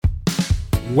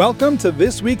Welcome to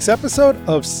this week's episode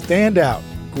of Stand Out,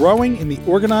 Growing in the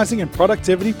Organizing and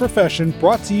Productivity Profession,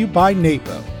 brought to you by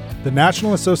NAPO, the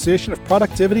National Association of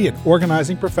Productivity and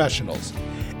Organizing Professionals.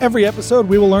 Every episode,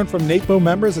 we will learn from NAPO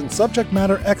members and subject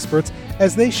matter experts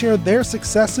as they share their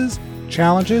successes,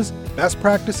 challenges, best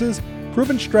practices,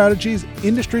 proven strategies,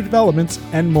 industry developments,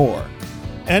 and more.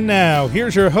 And now,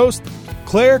 here's your host,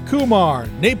 Claire Kumar,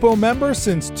 NAPO member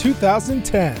since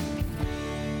 2010.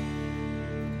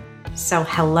 So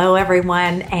hello,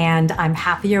 everyone, and I'm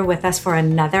happy you're with us for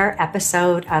another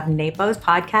episode of NAPO's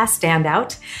podcast, Stand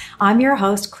Out. I'm your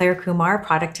host, Claire Kumar,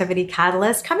 Productivity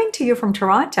Catalyst, coming to you from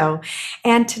Toronto.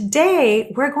 And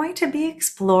today, we're going to be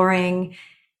exploring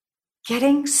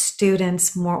getting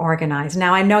students more organized.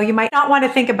 Now, I know you might not want to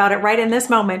think about it right in this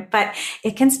moment, but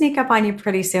it can sneak up on you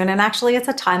pretty soon. And actually, it's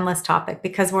a timeless topic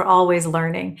because we're always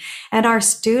learning. And our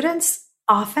students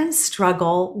often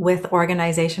struggle with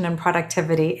organization and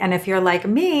productivity. And if you're like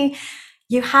me,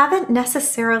 you haven't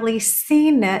necessarily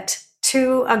seen it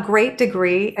to a great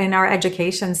degree in our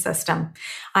education system.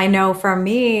 I know for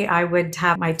me, I would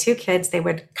have my two kids, they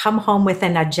would come home with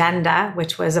an agenda,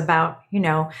 which was about,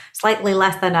 slightly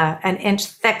less than an inch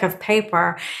thick of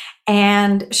paper.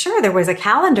 And sure, there was a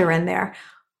calendar in there,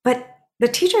 but the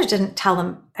teachers didn't tell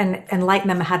them and enlighten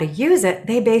them how to use it.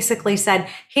 They basically said,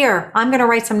 here, I'm going to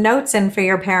write some notes in for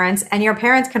your parents, and your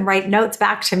parents can write notes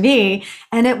back to me.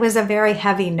 And it was a very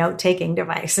heavy note-taking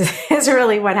device is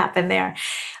really what happened there.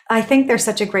 I think there's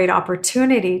such a great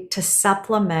opportunity to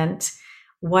supplement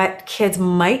what kids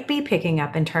might be picking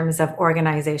up in terms of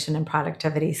organization and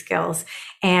productivity skills.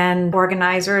 And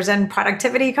organizers and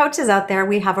productivity coaches out there,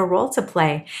 we have a role to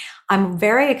play. I'm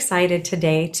very excited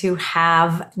today to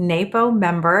have NAPO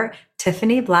member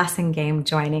Tiffany Blasingame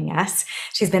joining us.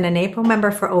 She's been a NAPO member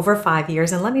for over 5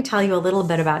 years. And let me tell you a little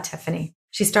bit about Tiffany.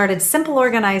 She started Simple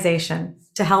Organization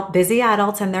to help busy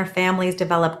adults and their families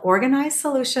develop organized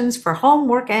solutions for home,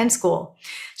 work, and school.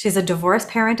 She's a divorced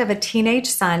parent of a teenage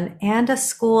son and a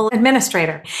school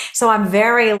administrator. So I'm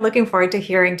very looking forward to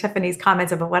hearing Tiffany's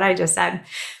comments about what I just said.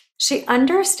 She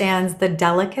understands the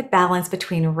delicate balance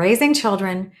between raising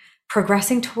children,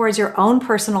 progressing towards your own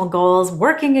personal goals,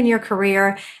 working in your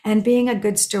career, and being a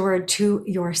good steward to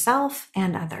yourself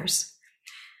and others.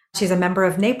 She's a member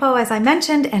of NAPO, as I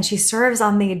mentioned, and she serves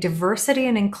on the Diversity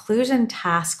and Inclusion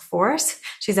Task Force.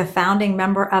 She's a founding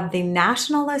member of the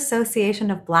National Association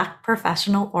of Black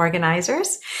Professional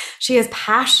Organizers. She is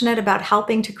passionate about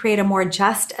helping to create a more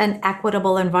just and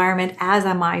equitable environment, as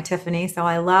am I, Tiffany. So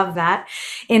I love that.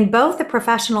 In both the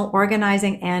professional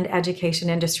organizing and education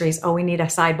industries. Oh, we need a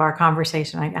sidebar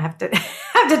conversation. I have to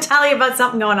tell you about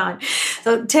something going on.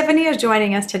 So Tiffany is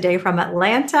joining us today from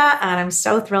Atlanta, and I'm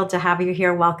so thrilled to have you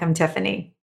here. Welcome,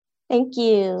 Tiffany. Thank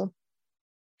you.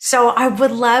 So I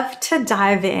would love to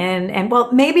dive in, and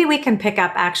maybe we can pick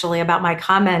up actually about my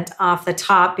comment off the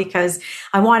top, because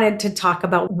I wanted to talk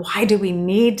about why do we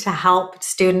need to help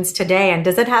students today? And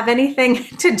does it have anything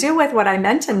to do with what I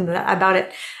mentioned about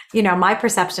it? My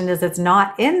perception is it's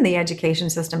not in the education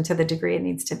system to the degree it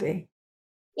needs to be.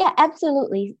 Yeah,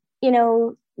 absolutely.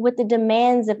 With the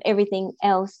demands of everything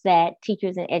else that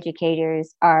teachers and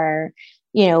educators are,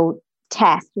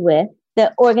 tasked with,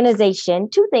 the organization,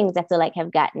 two things I feel like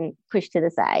have gotten pushed to the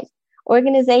side.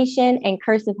 Organization and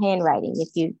cursive handwriting. If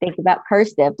you think about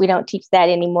cursive, we don't teach that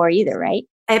anymore either, right?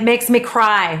 It makes me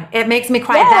cry.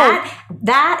 Yes.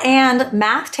 That and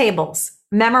math tables,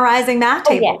 memorizing math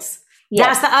tables.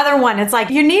 Yes. That's the other one. It's like,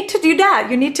 you need to do that.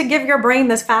 You need to give your brain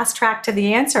this fast track to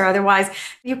the answer. Otherwise,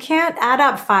 you can't add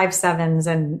up 5 sevens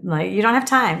and you don't have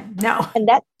time. No. And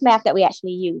that's math that we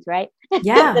actually use, right?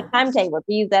 Yeah. The timetable.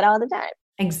 We use that all the time.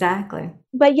 Exactly.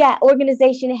 But yeah,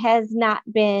 organization has not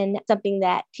been something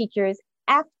that teachers,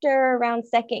 after around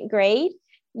second grade,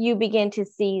 you begin to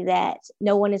see that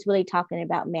no one is really talking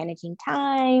about managing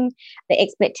time. The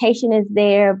expectation is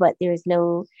there, but there's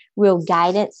no real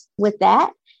guidance with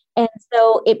that. And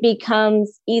so it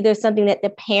becomes either something that the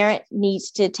parent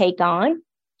needs to take on,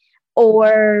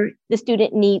 or the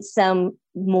student needs some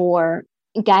more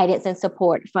guidance and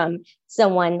support from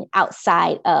someone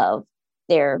outside of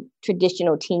their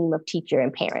traditional team of teacher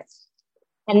and parents.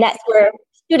 And that's where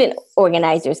student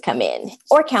organizers come in,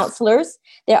 or counselors.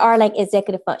 There are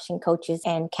executive function coaches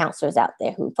and counselors out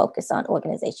there who focus on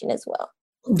organization as well.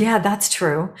 Yeah, that's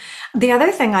true. The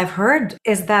other thing I've heard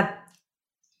is that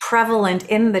prevalent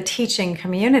in the teaching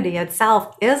community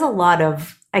itself is a lot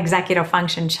of executive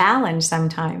function challenge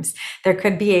sometimes. There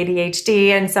could be ADHD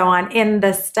and so on in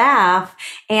the staff.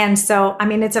 And so, I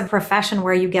mean, it's a profession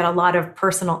where you get a lot of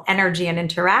personal energy and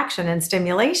interaction and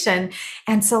stimulation.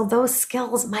 And so those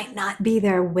skills might not be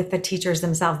there with the teachers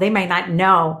themselves. They might not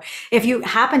know. If you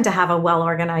happen to have a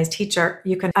well-organized teacher,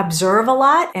 you can observe a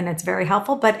lot and it's very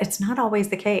helpful, but it's not always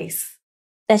the case.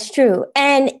 That's true.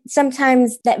 And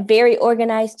sometimes that very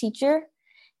organized teacher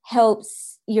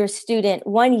helps your student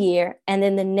one year, and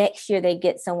then the next year they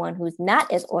get someone who's not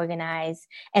as organized,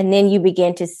 and then you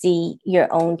begin to see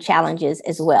your own challenges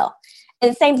as well.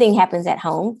 And the same thing happens at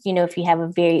home. You know, if you have a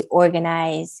very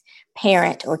organized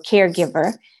parent or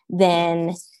caregiver,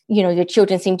 then, you know, your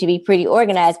children seem to be pretty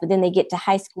organized, but then they get to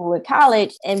high school or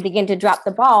college and begin to drop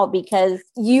the ball because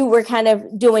you were kind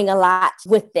of doing a lot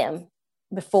with them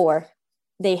before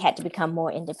they had to become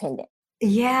more independent.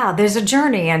 Yeah, there's a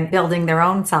journey in building their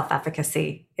own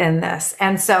self-efficacy in this.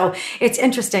 And so it's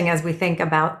interesting as we think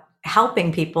about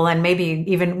helping people and maybe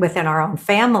even within our own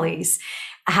families,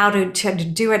 how to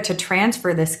do it to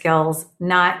transfer the skills,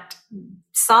 not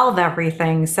solve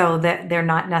everything so that they're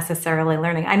not necessarily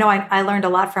learning. I know I learned a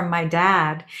lot from my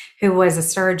dad, who was a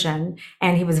surgeon,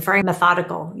 and he was very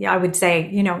methodical. I would say,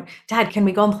 you know, Dad, can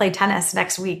we go and play tennis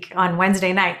next week on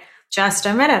Wednesday night? Just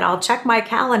a minute, I'll check my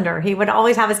calendar. He would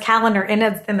always have his calendar in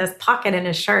this pocket in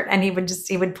his shirt, and he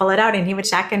would pull it out and he would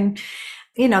check. And,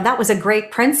 you know, that was a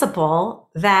great principle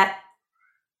that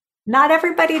not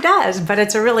everybody does, but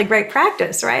it's a really great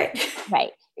practice, right?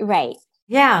 Right.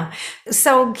 Yeah.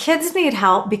 So kids need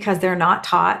help because they're not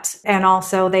taught. And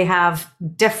also they have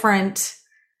different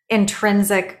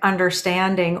intrinsic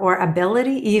understanding or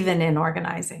ability, even in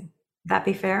organizing. Would that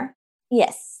be fair?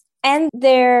 Yes. And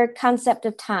their concept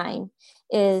of time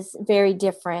is very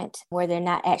different, where they're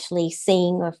not actually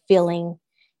seeing or feeling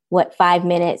what 5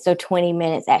 minutes or 20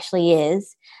 minutes actually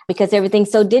is, because everything's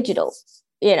so digital.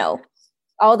 You know,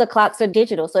 all the clocks are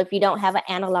digital. So if you don't have an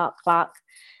analog clock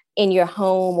in your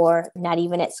home or not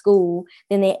even at school,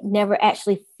 then they never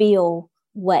actually feel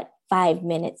what 5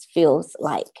 minutes feels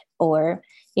like, or,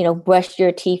 you know, brush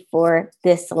your teeth for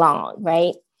this long,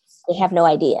 right? They have no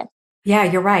idea. Yeah,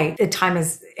 you're right. The time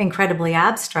is incredibly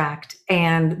abstract,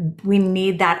 and we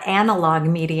need that analog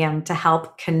medium to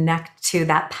help connect to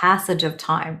that passage of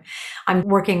time. I'm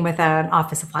working with an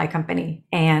office supply company,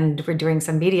 and we're doing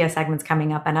some media segments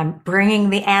coming up, and I'm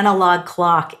bringing the analog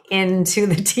clock into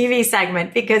the TV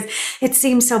segment because it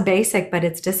seems so basic, but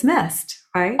it's dismissed,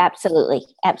 right? Absolutely.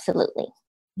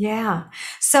 Yeah.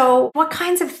 So what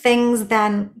kinds of things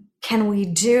then can we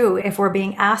do if we're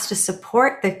being asked to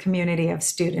support the community of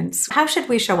students? How should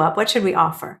we show up? What should we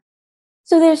offer?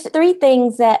 So there's 3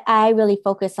 things that I really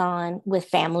focus on with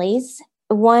families.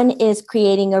 One is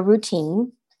creating a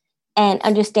routine and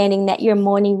understanding that your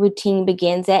morning routine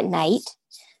begins at night.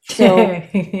 So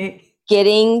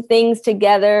getting things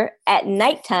together at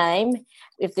nighttime.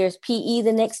 If there's PE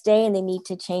the next day and they need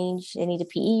a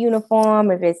PE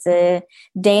uniform, if it's a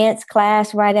dance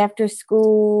class right after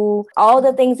school, all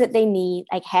the things that they need,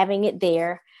 like having it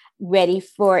there ready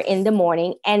for in the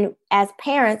morning. And as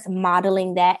parents,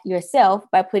 modeling that yourself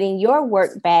by putting your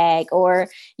work bag or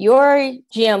your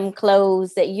gym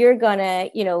clothes that you're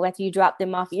gonna, you know, after you drop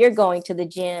them off, you're going to the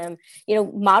gym, you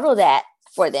know, model that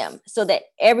for them so that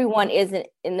everyone isn't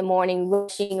in the morning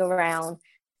rushing around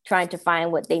trying to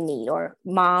find what they need, or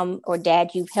mom or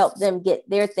dad, you've helped them get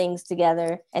their things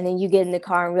together. And then you get in the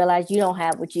car and realize you don't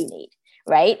have what you need.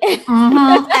 Right.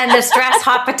 Mm-hmm. And the stress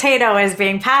hot potato is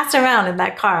being passed around in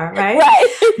that car. Right.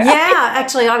 Yeah.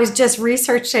 Actually, I was just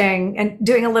researching and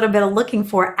doing a little bit of looking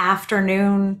for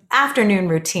afternoon evening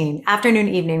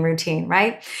routine.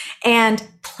 Right. And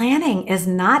planning is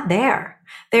not there.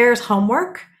 There's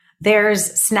homework.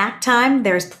 There's snack time,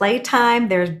 there's playtime,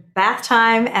 there's bath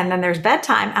time, and then there's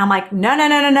bedtime. I'm like,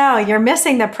 no. You're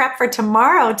missing the prep for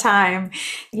tomorrow time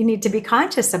you need to be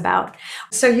conscious about.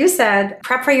 So you said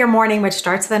prep for your morning, which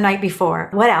starts the night before.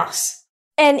 What else?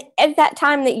 And at that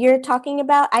time that you're talking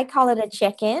about, I call it a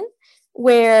check-in,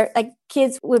 where like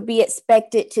kids would be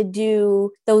expected to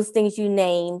do those things you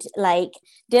named, like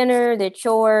dinner, their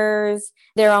chores,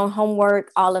 their own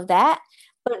homework, all of that.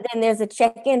 But then there's a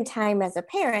check-in time as a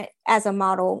parent. As a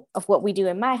model of what we do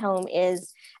in my home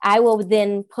is I will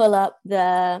then pull up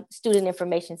the student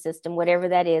information system, whatever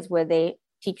that is, where the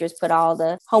teachers put all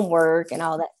the homework and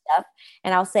all that stuff.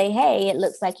 And I'll say, hey, it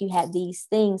looks like you had these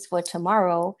things for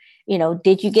tomorrow. You know,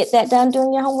 did you get that done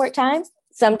during your homework time?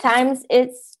 Sometimes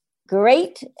it's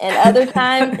great. And other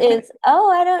times it's,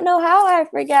 I don't know how I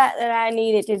forgot that I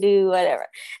needed to do whatever.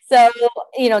 So,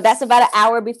 you know, that's about an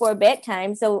hour before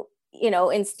bedtime. So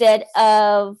instead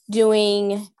of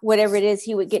doing whatever it is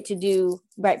he would get to do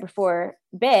right before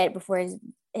bed, before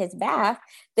his bath,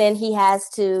 then he has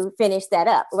to finish that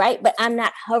up, right? But I'm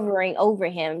not hovering over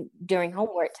him during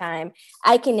homework time.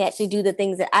 I can actually do the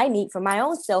things that I need for my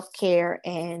own self-care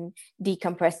and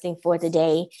decompressing for the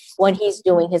day when he's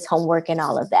doing his homework and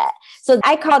all of that. So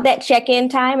I call that check-in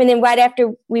time. And then right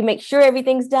after we make sure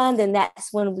everything's done, then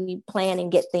that's when we plan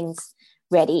and get things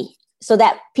ready. So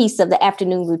that piece of the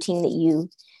afternoon routine that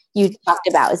you talked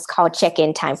about is called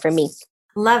check-in time for me.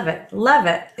 Love it. Love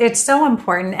it. It's so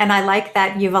important. And I like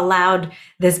that you've allowed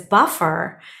this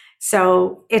buffer.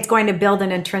 So it's going to build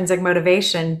an intrinsic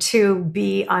motivation to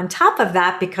be on top of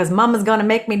that, because mom is going to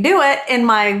make me do it in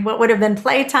my, what would have been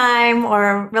playtime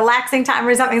or relaxing time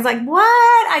or something. It's like, what?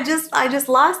 I just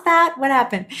lost that. What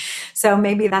happened? So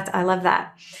maybe I love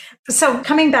that. So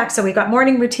coming back, so we've got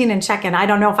morning routine and check-in. I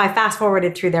don't know if I fast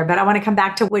forwarded through there, but I want to come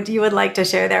back to what you would like to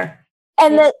share there.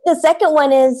 And the second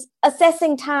one is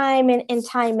assessing time and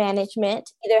time management,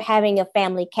 either having a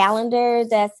family calendar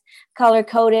that's color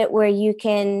coded where you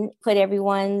can put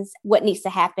everyone's what needs to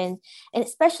happen. And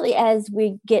especially as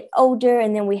we get older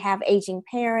and then we have aging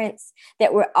parents,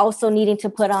 that we're also needing to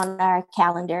put on our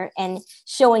calendar and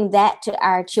showing that to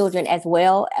our children as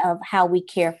well, of how we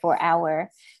care for our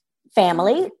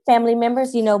family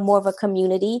members, more of a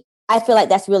community. I feel like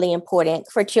that's really important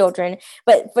for children,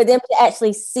 but for them to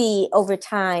actually see over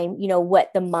time,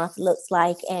 what the month looks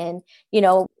like. And,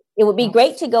 it would be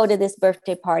great to go to this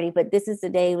birthday party, but this is the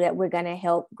day that we're going to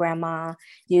help grandma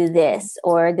do this,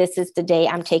 or this is the day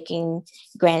I'm taking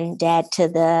granddad to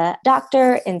the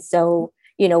doctor. And so,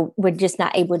 we're just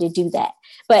not able to do that,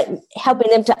 but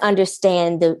helping them to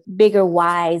understand the bigger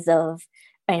whys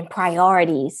and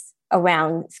priorities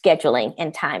around scheduling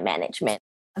and time management.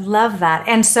 I love that.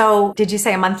 And so did you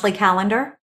say a monthly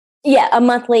calendar? Yeah, a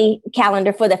monthly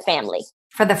calendar for the family.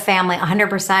 For the family,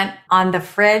 100% on the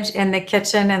fridge, in the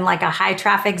kitchen, in like a high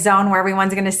traffic zone where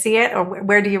everyone's going to see it? Or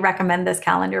where do you recommend this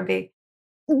calendar be?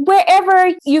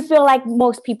 Wherever you feel like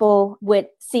most people would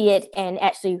see it and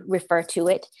actually refer to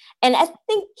it. And I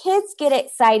think kids get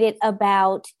excited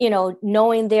about,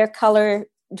 knowing their color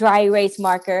dry erase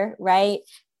marker, right?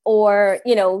 Or,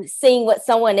 seeing what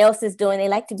someone else is doing. They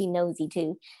like to be nosy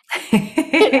too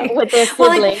with their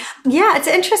siblings. Yeah, it's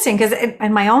interesting because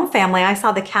in my own family, I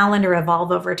saw the calendar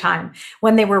evolve over time.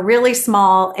 When they were really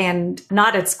small and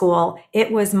not at school,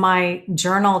 it was my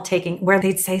journal taking where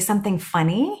they'd say something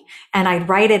funny and I'd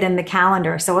write it in the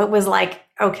calendar. So it was like,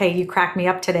 okay, you cracked me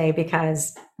up today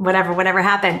because whatever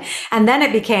happened. And then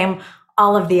it became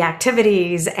all of the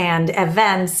activities and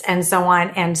events and so on.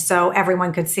 And so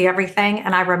everyone could see everything.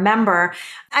 And I remember,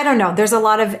 I don't know, there's a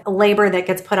lot of labor that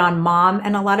gets put on mom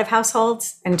in a lot of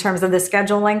households in terms of the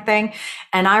scheduling thing.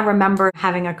 And I remember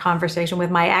having a conversation with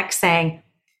my ex saying,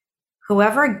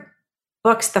 whoever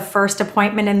books the first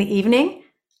appointment in the evening,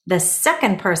 the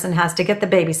second person has to get the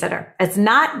babysitter. It's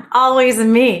not always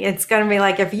me. It's going to be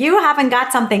like, if you haven't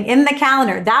got something in the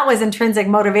calendar, that was intrinsic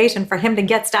motivation for him to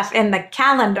get stuff in the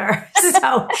calendar.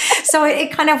 So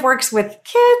it kind of works with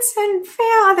kids and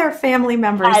other family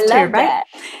members too, right? That.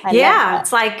 Yeah.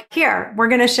 It's like, here, we're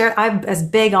going to share. I'm as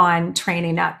big on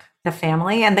training up the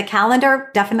family, and the calendar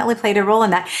definitely played a role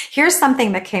in that. Here's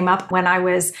something that came up when I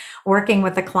was working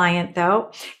with a client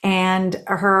though, and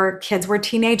her kids were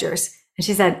teenagers. And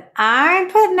she said,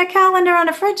 I'm putting a calendar on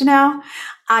the fridge now.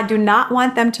 I do not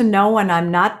want them to know when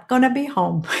I'm not going to be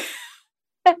home.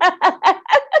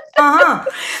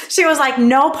 She was like,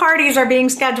 no parties are being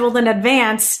scheduled in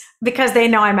advance because they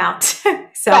know I'm out.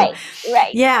 So,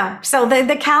 right. Yeah. So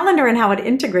the calendar and how it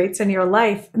integrates in your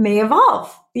life may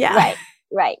evolve. Yeah.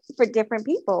 Right. For different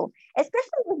people,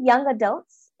 especially with young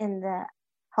adults in the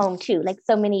home too. Like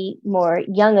so many more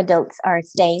young adults are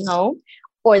staying home,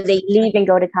 or they leave and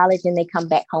go to college and they come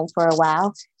back home for a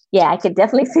while. Yeah, I could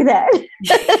definitely see that.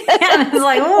 And it's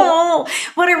like, oh,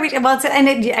 what are we? Well, and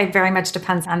it very much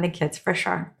depends on the kids for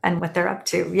sure and what they're up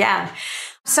to. Yeah.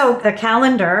 So the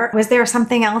calendar, was there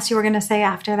something else you were going to say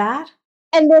after that?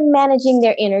 And then managing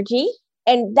their energy.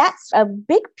 And that's a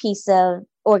big piece of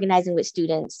organizing with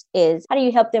students is how do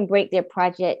you help them break their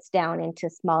projects down into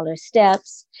smaller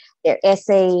steps, their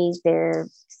essays, their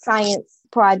science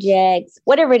projects,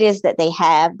 whatever it is that they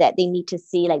have that they need to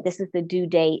see, like this is the due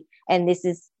date and this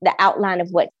is the outline of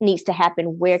what needs to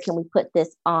happen. Where can we put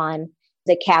this on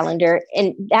the calendar?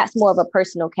 And that's more of a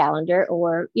personal calendar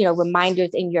or,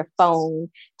 reminders in your phone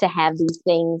to have these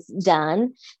things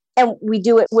done. And we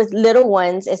do it with little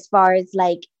ones as far as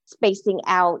like spacing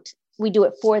out. We do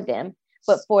it for them.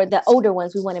 But for the older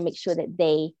ones, we want to make sure that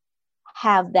they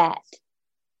have that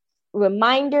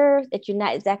reminder that you're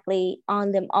not exactly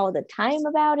on them all the time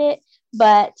about it,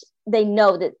 but they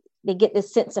know that they get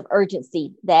this sense of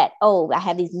urgency that, oh, I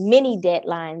have these mini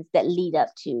deadlines that lead up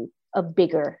to a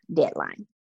bigger deadline.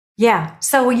 Yeah.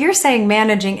 So you're saying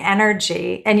managing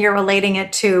energy, and you're relating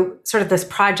it to sort of this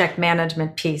project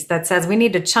management piece that says we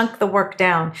need to chunk the work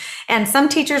down. And some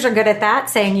teachers are good at that,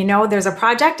 saying, there's a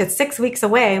project, it's 6 weeks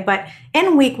away, but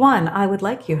in week 1, I would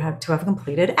like you to have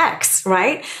completed X,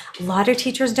 right? A lot of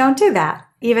teachers don't do that.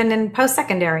 Even in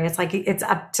post-secondary, it's like it's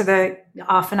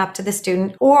often up to the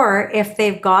student. Or if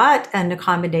they've got an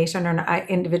accommodation or an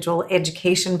individual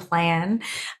education plan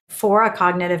for a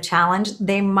cognitive challenge,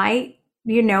 they might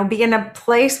be in a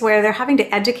place where they're having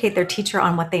to educate their teacher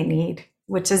on what they need,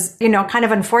 which is, kind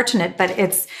of unfortunate, but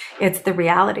it's the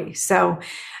reality. So,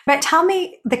 but tell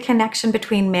me the connection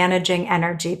between managing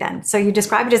energy then. So you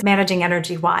describe it as managing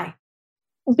energy. Why?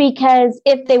 Because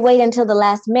if they wait until the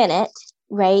last minute,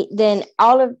 right, then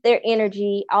all of their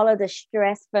energy, all of the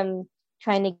stress from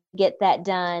trying to get that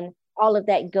done, all of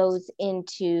that goes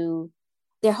into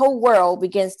their whole world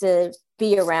begins to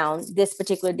be around this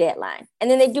particular deadline. And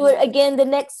then they do it again the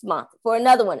next month for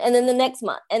another one, and then the next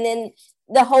month. And then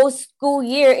the whole school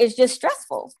year is just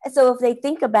stressful. So if they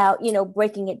think about,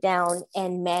 breaking it down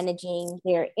and managing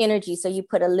their energy, so you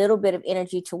put a little bit of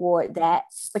energy toward that,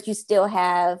 but you still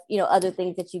have, other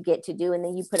things that you get to do. And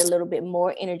then you put a little bit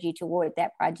more energy toward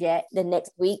that project the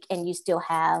next week, and you still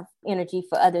have energy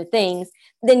for other things,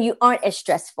 then you aren't as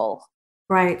stressful.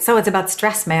 Right. So it's about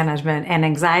stress management and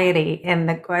anxiety in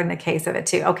the case of it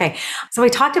too. Okay. So we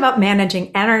talked about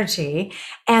managing energy,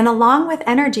 and along with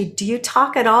energy, do you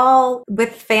talk at all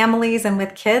with families and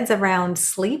with kids around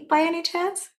sleep by any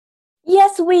chance?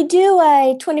 Yes, we do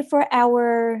a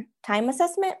 24-hour time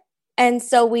assessment. And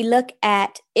so we look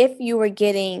at if you were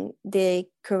getting the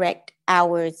correct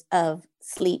hours of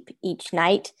sleep each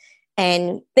night,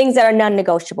 and things that are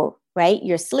non-negotiable, right?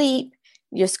 Your sleep,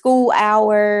 your school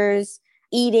hours,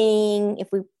 eating, if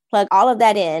we plug all of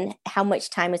that in, how much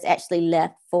time is actually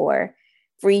left for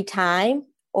free time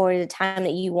or the time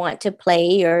that you want to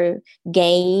play or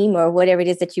game or whatever it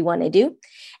is that you want to do.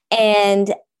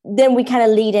 And then we kind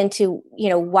of lead into,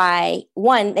 why,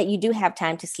 one, that you do have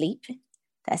time to sleep.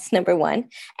 That's number one.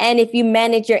 And if you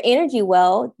manage your energy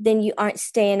well, then you aren't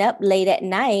staying up late at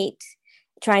night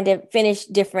trying to finish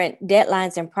different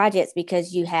deadlines and projects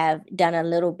because you have done a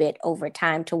little bit over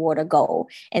time toward a goal,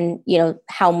 and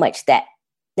how much that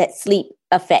sleep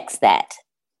affects that.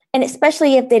 And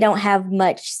especially if they don't have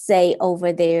much say over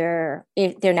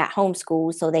if they're not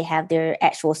homeschooled, so they have their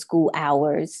actual school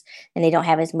hours and they don't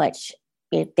have as much,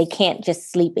 if they can't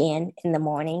just sleep in the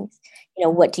mornings,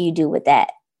 what do you do with that?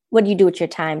 What do you do with your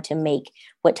time to make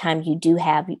what time you do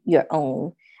have your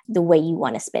own, the way you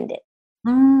want to spend it?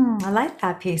 I like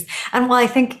that piece. And well, I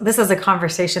think this is a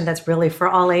conversation that's really for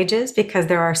all ages, because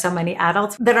there are so many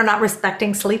adults that are not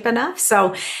respecting sleep enough.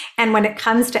 So, and when it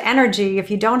comes to energy, if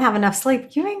you don't have enough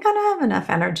sleep, you ain't going to have enough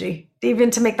energy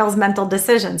even to make those mental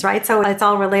decisions, right? So it's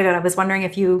all related. I was wondering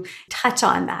if you touch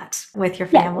on that with your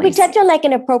family. Yeah, we touch on like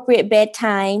an appropriate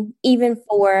bedtime, even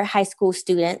for high school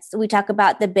students. We talk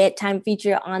about the bedtime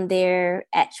feature on their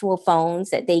actual phones,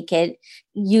 that they could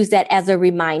use that as a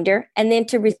reminder, and then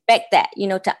to respect that,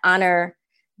 to honor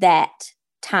that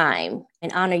time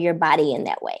and honor your body in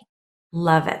that way.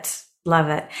 Love it. Love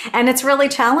it. And it's really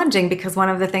challenging because one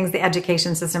of the things the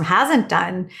education system hasn't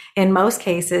done in most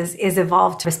cases is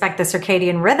evolve to respect the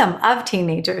circadian rhythm of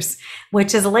teenagers,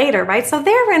 which is later, right? So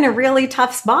they're in a really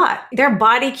tough spot. Their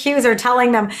body cues are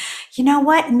telling them,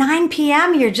 9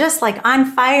 p.m., you're just like on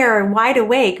fire and wide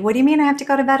awake. What do you mean I have to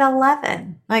go to bed at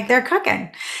 11? Like they're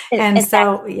cooking. And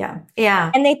exactly. So,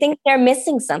 yeah. And they think they're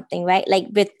missing something, right? Like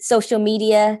with social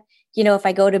media, if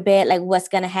I go to bed, like what's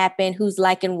going to happen, who's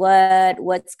liking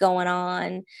what's going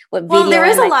on, what video. Well, there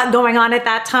is a lot going on at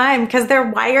that time because they're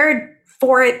wired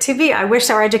for it to be. I wish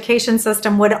our education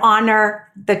system would honor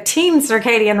the teen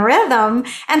circadian rhythm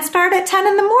and start at 10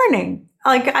 in the morning.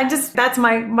 Like that's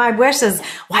my wish is,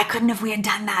 why couldn't have we had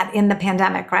done that in the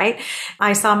pandemic, right?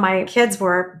 I saw my kids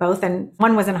were both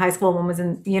one was in high school, one was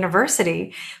in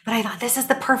university, but I thought this is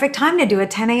the perfect time to do a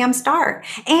 10 a.m. start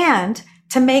and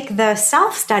to make the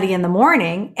self-study in the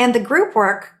morning and the group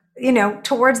work,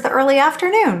 towards the early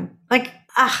afternoon. Like,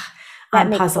 I'm puzzled. That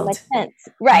makes so much sense.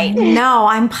 Right. No,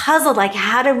 I'm puzzled. Like,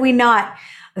 how did we not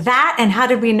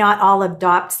all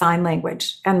adopt sign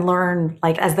language and learn,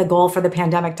 like, as the goal for the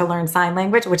pandemic to learn sign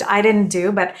language, which I didn't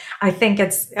do, but I think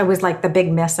it was like the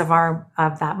big miss of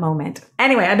that moment.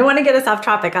 Anyway, I don't want to get us off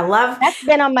topic. That's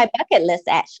been on my bucket list,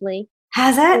 actually.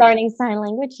 Has it? Learning sign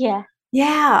language. Yeah.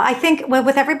 Yeah, I think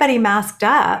with everybody masked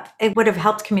up, it would have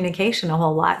helped communication a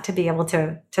whole lot to be able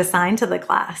to sign to the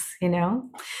class, you know?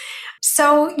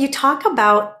 So you talk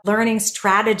about learning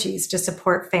strategies to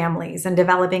support families and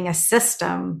developing a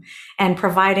system and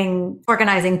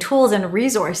organizing tools and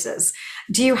resources.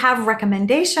 Do you have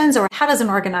recommendations, or how does an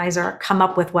organizer come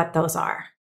up with what those are?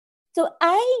 So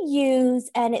I use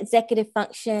an executive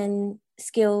function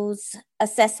skills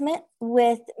assessment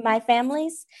with my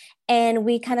families, and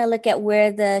we kind of look at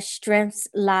where the strengths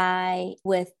lie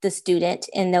with the student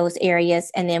in those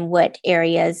areas and then what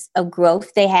areas of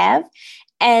growth they have.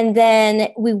 And then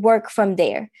we work from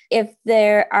there. If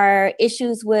there are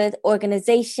issues with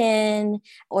organization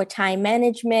or time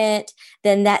management,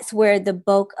 then that's where the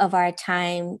bulk of our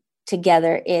time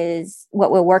together is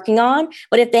what we're working on.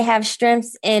 But if they have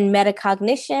strengths in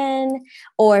metacognition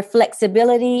or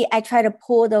flexibility, I try to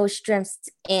pull those strengths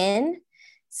in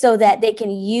so that they can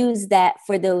use that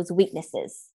for those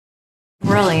weaknesses.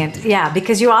 Brilliant. Yeah,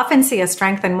 because you often see a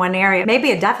strength in one area,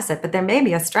 maybe a deficit, but there may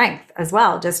be a strength as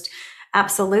well. Just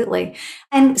absolutely.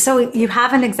 And so you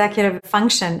have an executive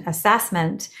function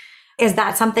assessment. Is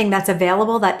that something that's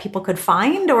available that people could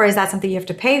find, or is that something you have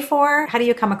to pay for? How do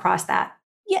you come across that?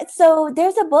 Yeah, so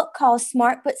there's a book called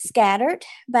Smart But Scattered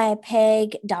by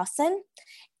Peg Dawson.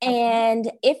 And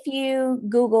if you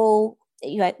Google,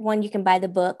 you can buy the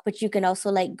book, but you can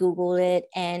also Google it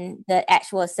and the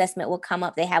actual assessment will come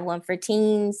up. They have one for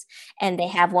teens and they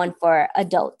have one for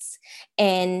adults.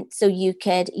 And so you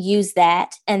could use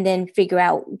that and then figure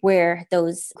out where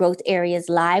those growth areas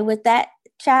lie with that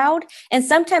child. And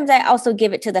sometimes I also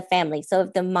give it to the family. So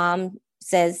if the mom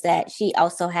says that she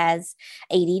also has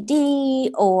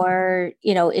ADD, or,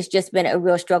 it's just been a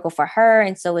real struggle for her,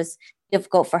 and so it's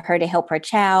difficult for her to help her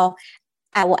child,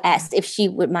 I will ask if she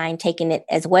would mind taking it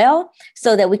as well,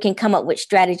 so that we can come up with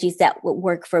strategies that would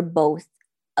work for both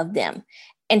of them,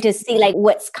 and to see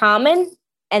what's common,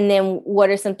 and then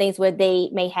what are some things where they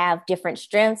may have different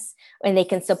strengths and they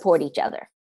can support each other.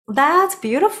 That's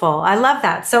beautiful. I love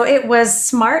that. So it was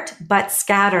Smart But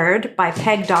Scattered by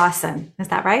Peg Dawson. Is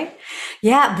that right?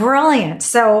 Yeah, brilliant.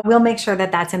 So we'll make sure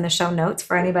that that's in the show notes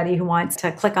for anybody who wants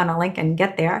to click on a link and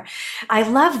get there. I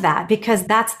love that, because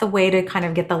that's the way to kind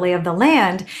of get the lay of the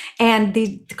land. And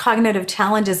the cognitive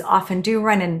challenges often do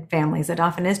run in families. It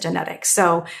often is genetic.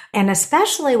 So, and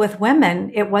especially with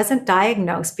women, it wasn't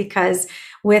diagnosed because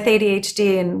with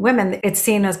ADHD in women, it's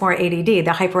seen as more ADD. The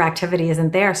hyperactivity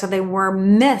isn't there. So they were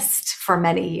missed for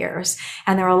many years.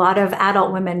 And there are a lot of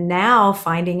adult women now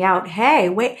finding out, hey,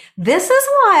 wait, this is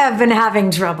why I've been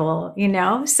having trouble,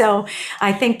 So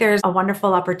I think there's a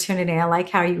wonderful opportunity. I like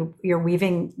how you're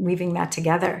weaving that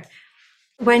together.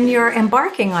 When you're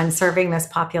embarking on serving this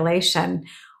population,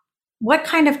 what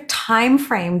kind of time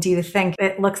frame do you think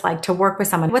it looks like to work with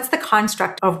someone? What's the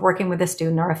construct of working with a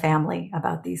student or a family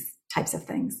about these types of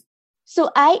things? So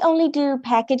I only do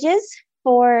packages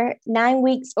for 9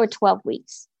 weeks or 12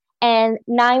 weeks. And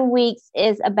 9 weeks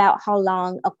is about how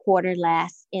long a quarter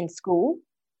lasts in school.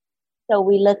 So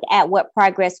we look at what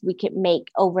progress we could make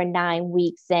over 9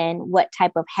 weeks and what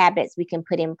type of habits we can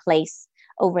put in place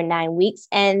over 9 weeks.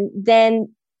 And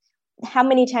then how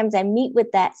many times I meet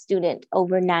with that student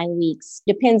over 9 weeks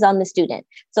depends on the student.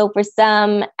 So for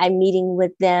some, I'm meeting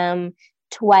with them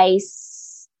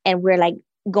twice and we're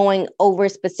going over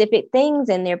specific things,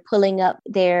 and they're pulling up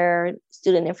their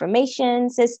student information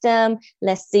system.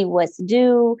 Let's see what's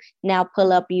due. Now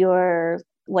pull up your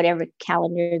whatever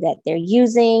calendar that they're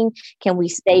using. Can we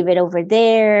save it over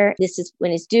there? This is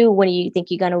when it's due. When do you think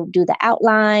you're going to do the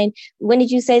outline? When did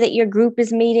you say that your group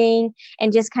is meeting?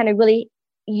 And just kind of really,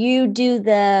 you do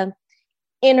the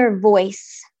inner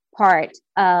voice part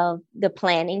of the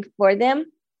planning for them,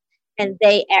 and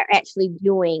they are actually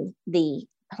doing the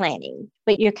planning.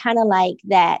 But you're kind of like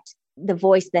that, the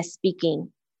voice that's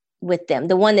speaking with them,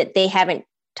 the one that they haven't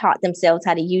taught themselves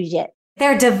how to use yet.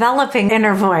 They're developing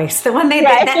inner voice, the one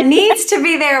that needs to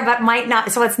be there but might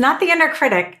not. So it's not the inner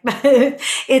critic, but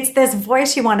it's this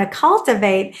voice you want to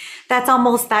cultivate. That's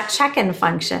almost that check-in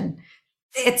function.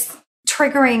 It's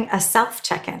triggering a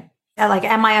self-check-in.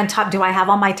 Am I on top? Do I have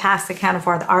all my tasks accounted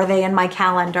for? Are they in my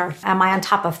calendar? Am I on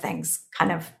top of things?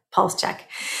 Kind of pulse check.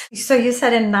 So you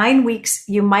said in 9 weeks,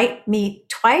 you might meet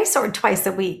twice or twice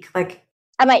a week?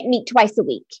 I might meet twice a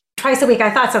week. Twice a week. I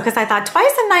thought so, because I thought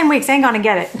twice in 9 weeks ain't going to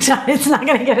get it. It's not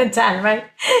going to get it done, right?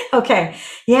 Okay.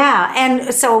 Yeah.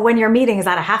 And so when you're meeting, is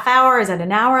that a half hour? Is it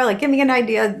an hour? Give me an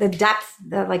idea of the depth,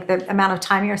 the amount of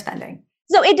time you're spending.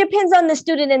 So it depends on the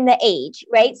student and the age,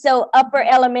 right? So upper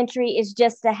elementary is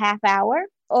just a half hour,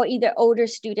 or either older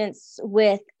students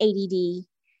with ADD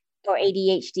or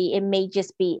ADHD, it may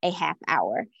just be a half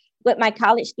hour. With my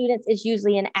college students, it's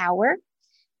usually an hour.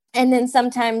 And then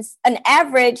sometimes an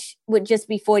average would just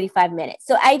be 45 minutes.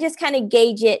 So I just kind of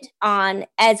gauge it on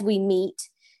as we meet,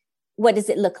 what does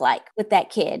it look like with that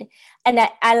kid? And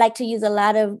I like to use a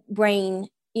lot of brain,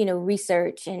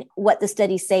 research and what the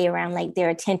studies say around like their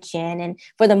attention. And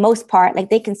for the most part, like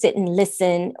they can sit and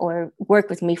listen or work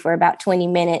with me for about 20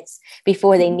 minutes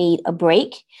before they need a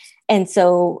break. And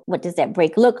so what does that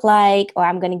break look like? Or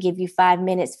I'm going to give you 5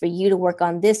 minutes for you to work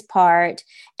on this part.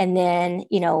 And then,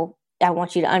 I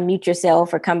want you to unmute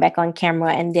yourself or come back on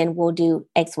camera, and then we'll do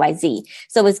XYZ.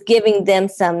 So it's giving them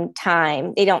some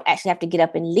time. They don't actually have to get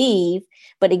up and leave,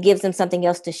 but it gives them something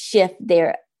else to shift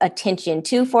their attention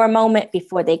to for a moment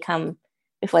before they come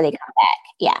back.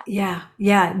 Yeah.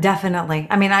 Yeah, definitely.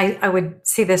 I mean, I would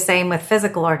see the same with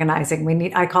physical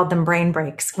organizing. I called them brain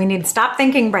breaks. We need stop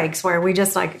thinking breaks where we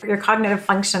just like your cognitive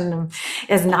function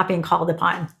is not being called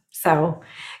upon. So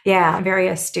yeah, very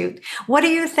astute. What do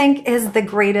you think is the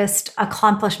greatest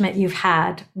accomplishment you've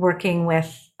had working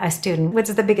with a student?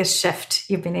 What's the biggest shift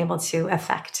you've been able to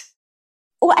affect?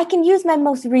 Well, I can use my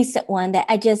most recent one that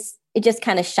it just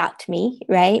kind of shocked me,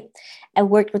 right? I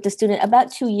worked with a student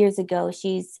about 2 years ago.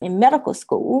 She's in medical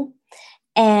school,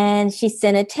 and she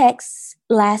sent a text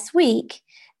last week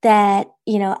that,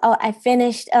 I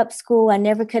finished up school. I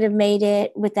never could have made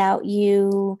it without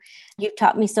you. You've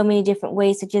taught me so many different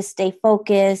ways to just stay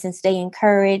focused and stay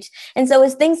encouraged. And so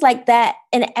it's things like that.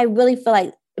 And I really feel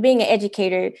like being an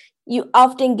educator, you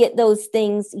often get those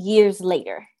things years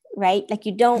later, right? Like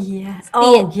you don't see it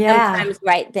sometimes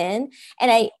right then.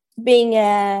 And being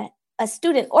a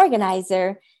student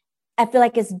organizer, I feel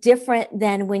like it's different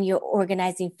than when you're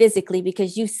organizing physically,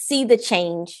 because you see the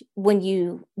change when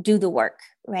you do the work,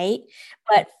 right?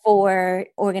 But for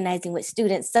organizing with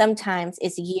students, sometimes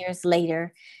it's years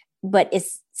later, but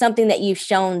it's something that you've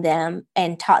shown them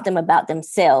and taught them about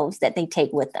themselves that they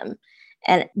take with them.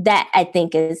 And that, I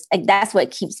think, that's what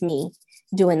keeps me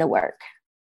doing the work.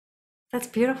 That's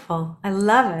beautiful. I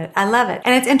love it.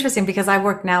 And it's interesting because I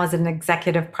work now as an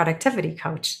executive productivity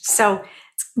coach. So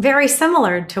it's very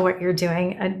similar to what you're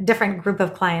doing, a different group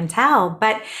of clientele,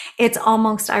 but it's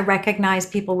almost, I recognize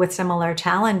people with similar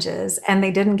challenges and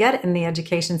they didn't get it in the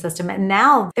education system. And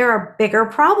now there are bigger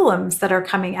problems that are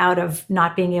coming out of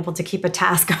not being able to keep a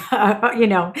task,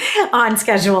 on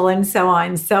schedule and so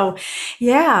on. So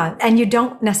yeah. And you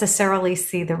don't necessarily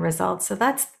see the results. So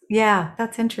that's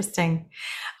interesting.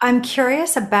 I'm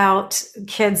curious about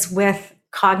kids with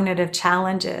cognitive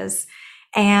challenges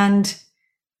and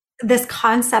this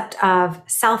concept of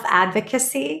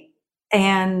self-advocacy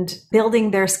and building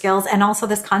their skills, and also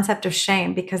this concept of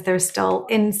shame, because there's still,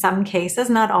 in some cases,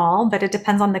 not all, but it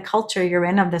depends on the culture you're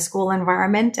in, of the school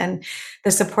environment and the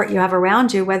support you have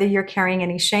around you, whether you're carrying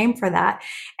any shame for that.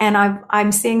 And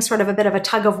I'm seeing sort of a bit of a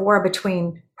tug of war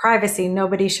between privacy.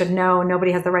 Nobody should know.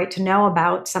 Nobody has the right to know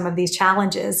about some of these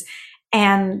challenges,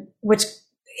 and which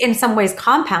in some ways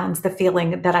compounds the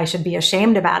feeling that I should be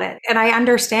ashamed about it. And I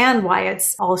understand why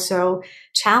it's also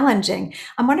challenging.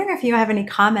 I'm wondering if you have any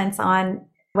comments on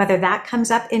whether that comes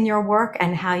up in your work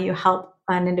and how you help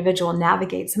an individual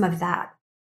navigate some of that.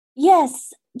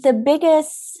 Yes. The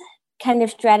biggest kind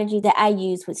of strategy that I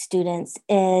use with students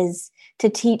is to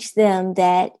teach them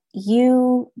that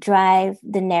you drive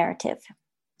the narrative.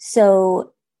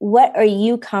 So what are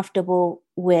you comfortable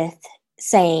with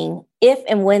saying if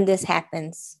and when this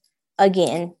happens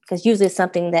again? Because usually it's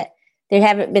something that they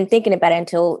haven't been thinking about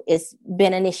until it's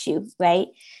been an issue, right?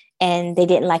 And they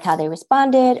didn't like how they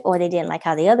responded, or they didn't like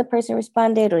how the other person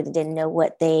responded, or they didn't know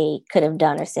what they could have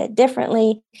done or said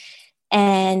differently.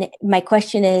 And my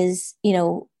question is,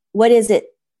 what is it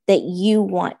that you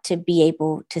want to be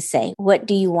able to say? What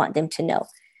do you want them to know?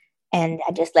 And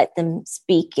I just let them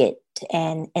speak it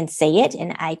and say it.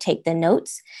 And I take the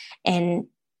notes, and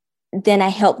then I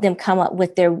help them come up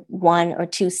with their 1 or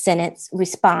 2 sentence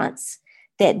response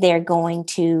that they're going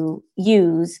to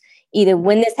use either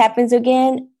when this happens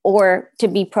again or to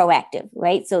be proactive,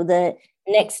 right? So the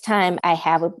next time I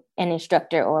have an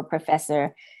instructor or a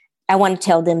professor, I want to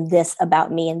tell them this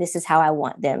about me, and this is how I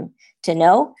want them to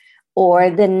know. Or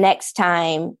the next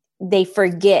time they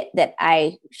forget that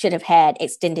I should have had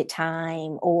extended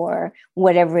time or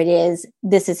whatever it is,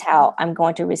 this is how I'm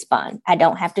going to respond. I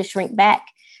don't have to shrink back.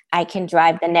 I can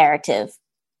drive the narrative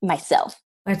myself.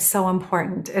 It's so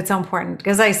important. It's so important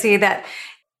because I see that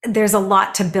there's a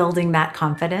lot to building that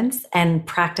confidence and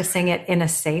practicing it in a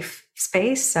safe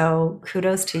space. So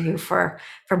kudos to you for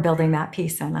building that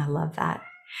piece. And I love that.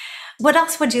 What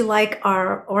else would you like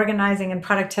our organizing and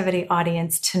productivity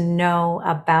audience to know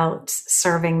about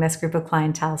serving this group of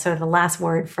clientele? So the last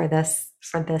word for this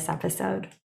episode.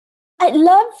 I'd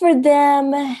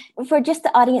love for just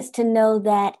the audience to know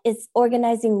that it's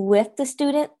organizing with the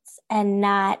students and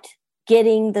not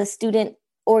getting the student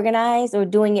organized or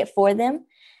doing it for them.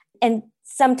 And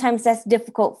sometimes that's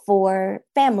difficult for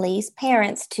families,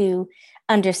 parents to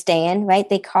understand, right?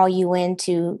 They call you in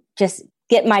to just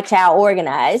get my child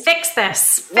organized. Fix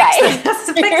this. Fix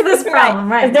this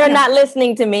problem. Right. They're not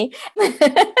listening to me.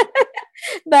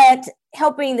 But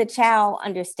helping the child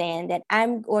understand that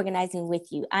I'm organizing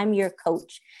with you. I'm your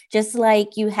coach. Just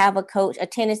like you have a coach, a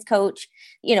tennis coach,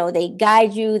 they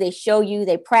guide you, they show you,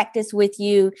 they practice with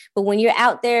you. But when you're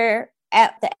out there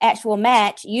at the actual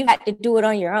match, you have to do it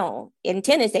on your own. In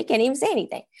tennis, they can't even say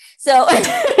anything. So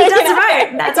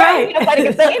That's right. Nobody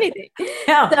can say anything.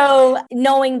 Yeah. So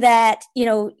knowing that,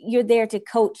 you're there to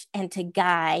coach and to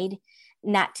guide,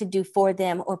 not to do for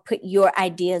them or put your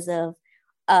ideas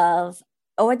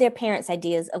or their parents'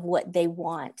 ideas of what they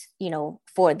want,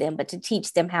 for them, but to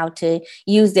teach them how to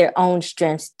use their own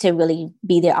strengths to really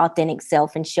be their authentic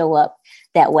self and show up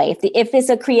that way. If it's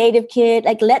a creative kid,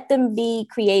 let them be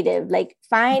creative,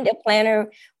 find a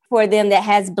planner for them that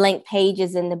has blank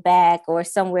pages in the back or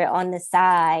somewhere on the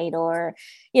side or,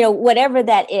 whatever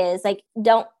that is,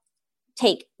 don't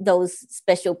take those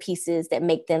special pieces that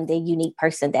make them the unique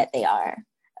person that they are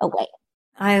away.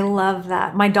 I love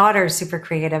that. My daughter is super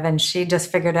creative and she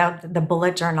just figured out the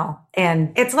bullet journal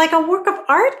and it's like a work of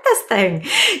art, this thing.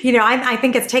 I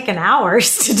think it's taken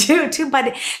hours to do too,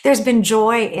 but there's been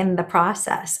joy in the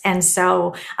process. And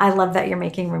so I love that you're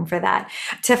making room for that.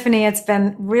 Tiffany, it's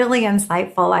been really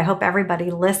insightful. I hope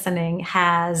everybody listening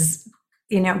has,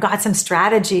 got some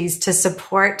strategies to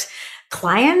support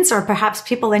clients or perhaps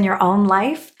people in your own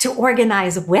life to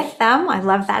organize with them. I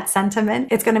love that sentiment.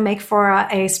 It's going to make for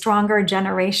a stronger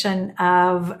generation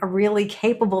of really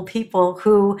capable people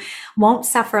who won't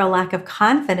suffer a lack of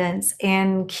confidence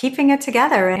in keeping it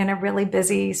together in a really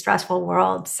busy, stressful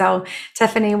world. So,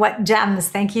 Tiffany, what gems?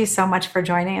 Thank you so much for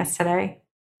joining us today.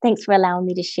 Thanks for allowing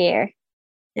me to share.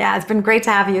 Yeah, it's been great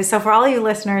to have you. So for all you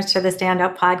listeners to the Stand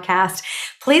Out podcast,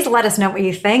 please let us know what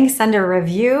you think. Send a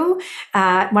review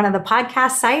at one of the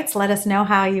podcast sites. Let us know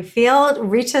how you feel.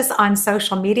 Reach us on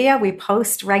social media. We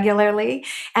post regularly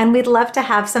and we'd love to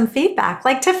have some feedback.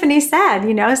 Like Tiffany said,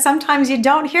 sometimes you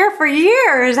don't hear for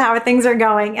years how things are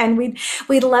going. And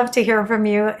we'd love to hear from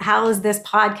you. How is this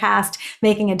podcast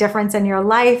making a difference in your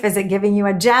life? Is it giving you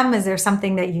a gem? Is there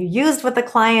something that you used with a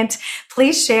client?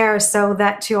 Please share so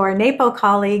that your NAPO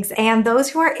colleagues and those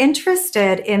who are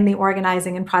interested in the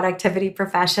organizing and productivity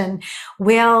profession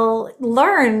will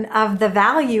learn of the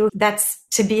value that's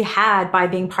to be had by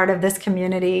being part of this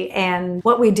community and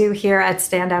what we do here at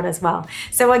Stand Out as well.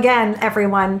 So again,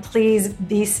 everyone, please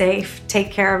be safe,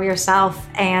 take care of yourself,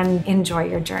 and enjoy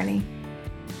your journey.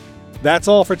 That's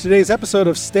all for today's episode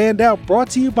of Stand Out,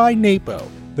 brought to you by NAPO,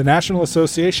 the National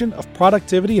Association of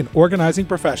Productivity and Organizing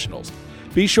Professionals.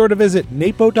 Be sure to visit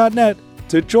napo.net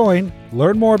to join,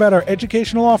 learn more about our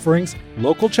educational offerings,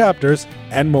 local chapters,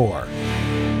 and more.